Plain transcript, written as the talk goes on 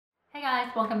guys,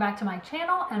 welcome back to my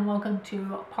channel and welcome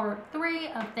to part 3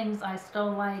 of things I still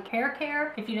like hair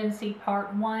care. If you didn't see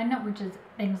part 1, which is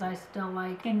things I still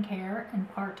like skincare,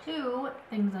 and part 2,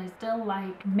 things I still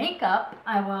like makeup,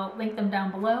 I will link them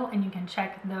down below and you can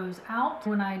check those out.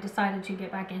 When I decided to get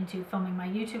back into filming my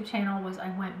YouTube channel was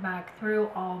I went back through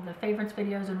all the favorites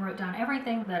videos and wrote down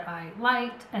everything that I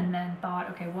liked and then thought,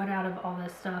 okay, what out of all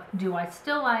this stuff do I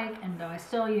still like and do I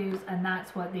still use, and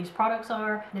that's what these products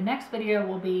are. The next video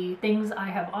will be things I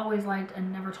have always liked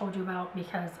and never told you about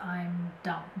because I'm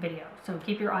dumb video. So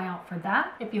keep your eye out for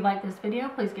that. If you like this video,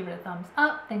 please give it a thumbs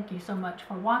up. Thank you so much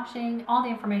for watching. All the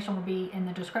information will be in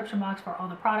the description box for all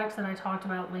the products that I talked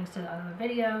about, links to the other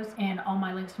videos, and all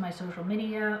my links to my social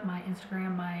media, my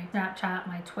Instagram, my Snapchat,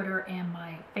 my Twitter, and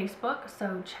my Facebook.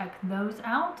 So check those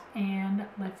out and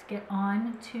let's get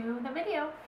on to the video.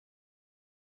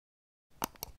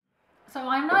 So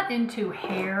I'm not into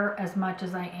hair as much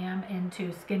as I am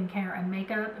into skincare and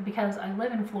makeup because I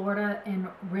live in Florida, and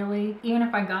really, even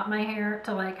if I got my hair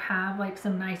to like have like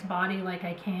some nice body like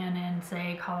I can in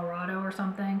say Colorado or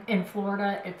something, in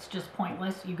Florida it's just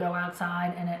pointless. You go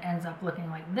outside and it ends up looking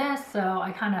like this. So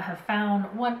I kind of have found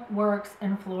what works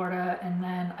in Florida, and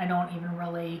then I don't even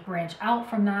really branch out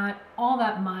from that all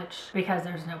that much because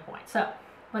there's no point. So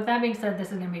with that being said,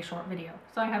 this is going to be a short video.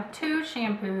 So I have 2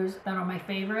 shampoos that are my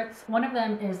favorites. One of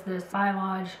them is this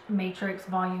Biolage Matrix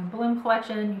Volume Bloom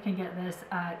Collection. You can get this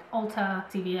at Ulta,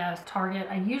 CVS, Target.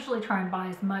 I usually try and buy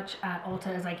as much at Ulta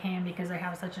as I can because they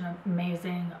have such an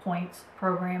amazing points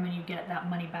program and you get that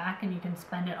money back and you can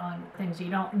spend it on things you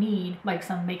don't need, like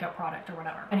some makeup product or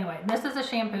whatever. Anyway, this is a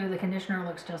shampoo. The conditioner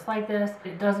looks just like this.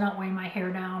 It does not weigh my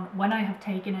hair down. When I have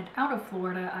taken it out of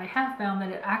Florida, I have found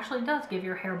that it actually does give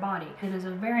your hair body. It is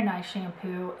a very nice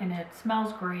shampoo and it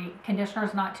smells great. Conditioner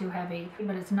is not too heavy,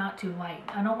 but it's not too light.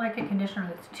 I don't like a conditioner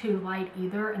that's too light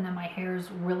either, and then my hair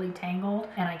is really tangled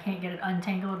and I can't get it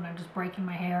untangled and I'm just breaking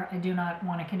my hair. I do not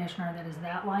want a conditioner that is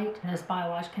that light. This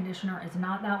Biolage conditioner is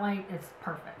not that light. It's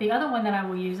perfect. The other one that I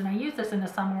will use, and I use this in the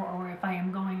summer or if I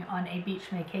am going on a beach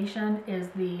vacation, is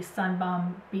the Sun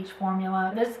Bum Beach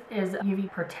Formula. This is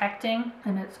UV protecting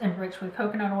and it's enriched with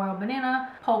coconut oil,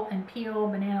 banana pulp and peel,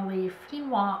 banana leaf,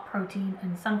 quinoa protein,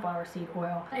 and sunflower seed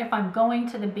oil. If I'm going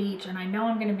to the beach and I know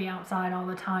I'm going to be outside all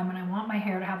the time and I want my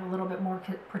hair to have a little bit more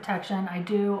protection, I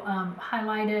do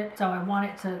highlight it, so I want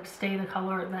it to stay the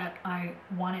color that I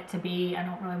want it to be. I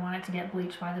don't really want it to get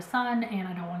bleached by the sun and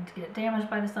I don't want it to get damaged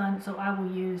by the sun, so I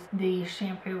will use the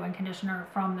shampoo and conditioner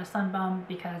from the Sun Bum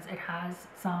because it has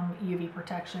some UV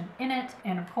protection in it,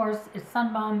 and of course it's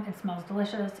Sun Bum. It smells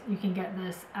delicious. You can get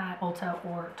this at Ulta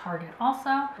or Target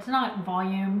also. It's not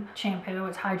volume shampoo,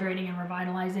 it's hydrating and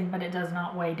revitalizing, but it does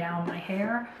not weigh down my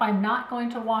hair. If I'm not going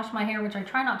to wash my hair, which I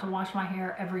try not to wash my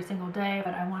hair every single day,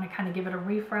 but I want to kind of give it a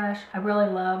refresh, I really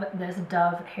love this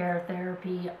Dove Hair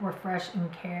Therapy Refresh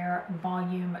and Care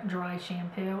Volume Dry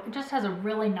Shampoo. It just has a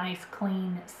really nice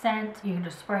clean scent. You can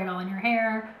just spray it all in your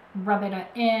hair, rub it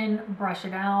in, brush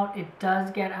it out. It does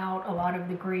get out a lot of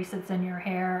the grease that's in your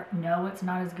hair. No, it's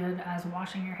not as good as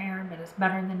washing your hair, but it's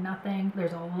better than nothing.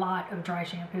 There's a lot of dry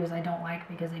shampoos I don't like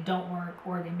because they don't work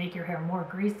or they make your hair more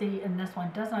greasy, and this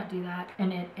one does not do that,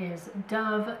 and it is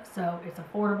Dove, so it's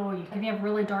affordable. If you have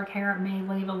really dark hair, it may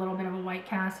leave a little bit of a white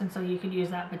cast, and so you could use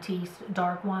that Batiste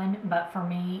dark one, but for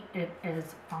me it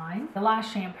is fine. The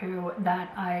last shampoo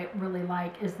that I really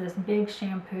like is this Big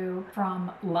shampoo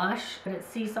from Lush. It's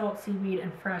sea salt, seaweed,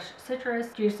 and fresh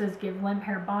citrus. Juices give limp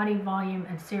hair body, volume,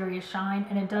 and serious shine,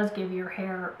 and it does give your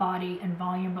hair body and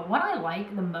volume. But what I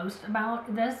like the most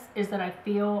about this is that I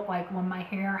feel like when my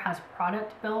hair has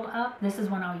product build up, this is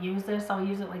when I'll use this. I'll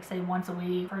use it like say once a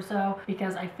week or so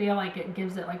because I feel like it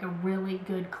gives it like a really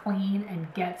good clean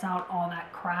and gets out all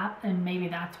that crap, and maybe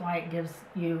that's why it gives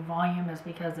you volume, is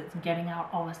because it's getting out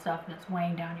all the stuff that's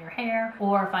weighing down your hair.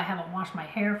 Or if I haven't washed my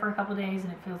hair for a couple days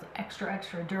and it feels extra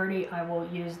dirty, I will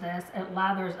use this. It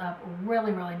lathers up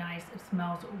really nice. It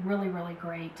smells really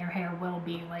great. Your hair will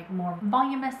be like more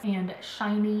voluminous and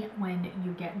shiny when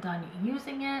you get done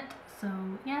using it. So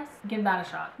yes, give that a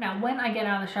shot. Now when I get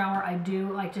out of the shower, I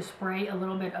do like to spray a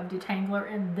little bit of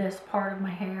detangler in this part of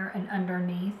my hair and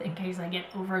underneath in case I get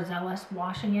overzealous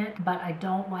washing it, but I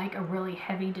don't like a really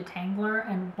heavy detangler.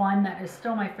 And one that is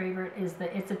still my favorite is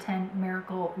the It's a 10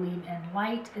 Miracle Leave-In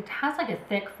Light. It has like a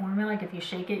thick formula, like if you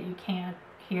shake it you can't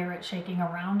hear it shaking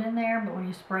around in there, but when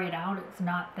you spray it out, it's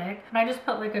not thick. And I just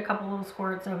put like a couple little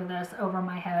squirts over this over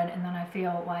my head, and then I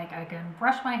feel like I can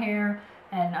brush my hair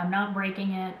and I'm not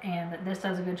breaking it, and this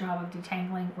does a good job of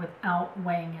detangling without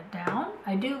weighing it down.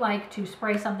 I do like to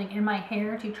spray something in my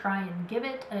hair to try and give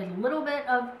it a little bit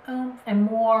of oomph and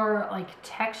more like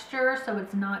texture, so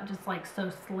it's not just like so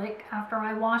slick after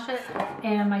I wash it.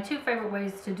 And my two favorite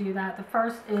ways to do that, the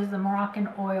first is the Moroccan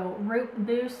Oil Root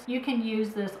Boost. You can use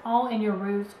this all in your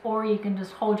roots, or you can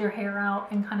just hold your hair out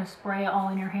and kind of spray it all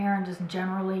in your hair and just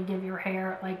generally give your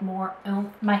hair like more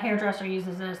oomph. My hairdresser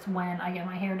uses this when I get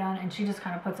my hair done, and she just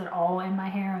kind of puts it all in my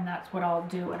hair, and that's what I'll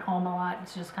do at home a lot.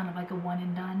 It's just kind of like a one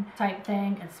and done type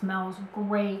thing. It smells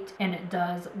great and it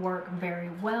does work very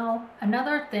well.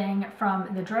 Another thing from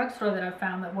the drugstore that I've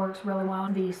found that works really well,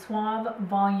 the Suave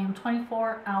Volume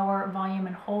 24-hour volume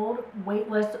and hold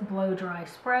weightless blow dry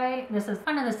spray. This is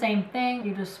kind of the same thing.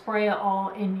 You just spray it all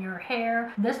in your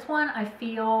hair. This one, I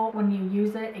feel when you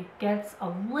use it, it gets a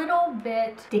little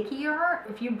bit stickier.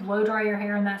 If you blow dry your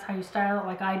hair and that's how you style it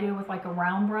like I do with like a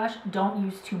round brush, don't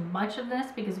use too much of this,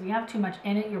 because if you have too much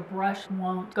in it, your brush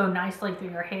won't go nicely through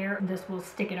your hair. This will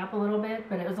stick it up a little bit,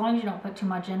 but as long as you don't put too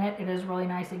much in it, it is really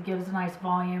nice. It gives a nice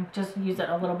volume. Just use it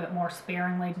a little bit more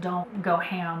sparingly. Don't go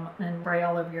ham and spray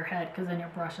all over your head, because then your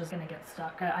brush is going to get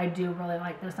stuck. I do really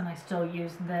like this, and I still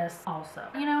use this also.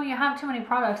 You know, you have too many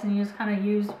products and you just kind of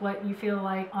use what you feel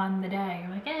like on the day.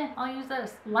 You're like, I'll use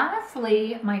this.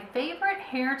 Lastly, my favorite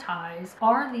hair ties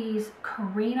are these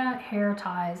Karina hair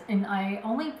ties, and I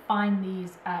only find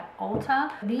these at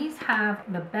Ulta. These have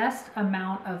the best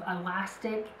amount of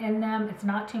elastic in them. It's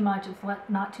not too much, it's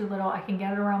not too little. I can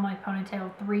get it around my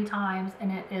ponytail 3 times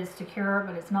and it is secure,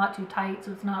 but it's not too tight,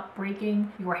 so it's not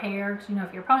breaking your hair. So, you know,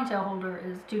 if your ponytail holder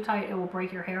is too tight, it will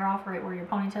break your hair off right where your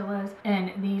ponytail is.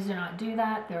 And these do not do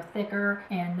that. They're thicker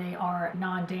and they are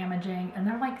non-damaging, and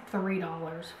they're like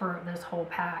 $3 for this whole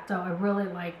pack. So I really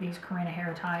like these Karina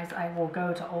hair ties. I will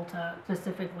go to Ulta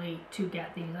specifically to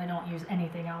get these. I don't use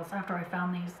anything else. After I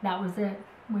found these, that was it.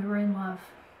 We were in love.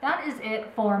 That is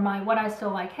it for my What I Still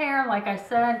Like hair. Like I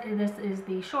said, this is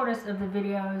the shortest of the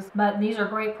videos, but these are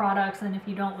great products, and if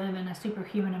you don't live in a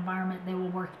superhuman environment, they will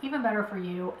work even better for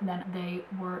you than they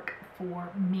work for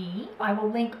me. I will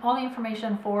link all the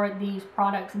information for these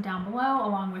products down below,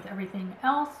 along with everything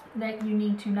else that you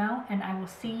need to know, and I will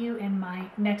see you in my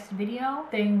next video.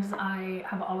 Things I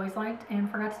have always liked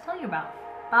and forgot to tell you about.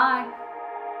 Bye!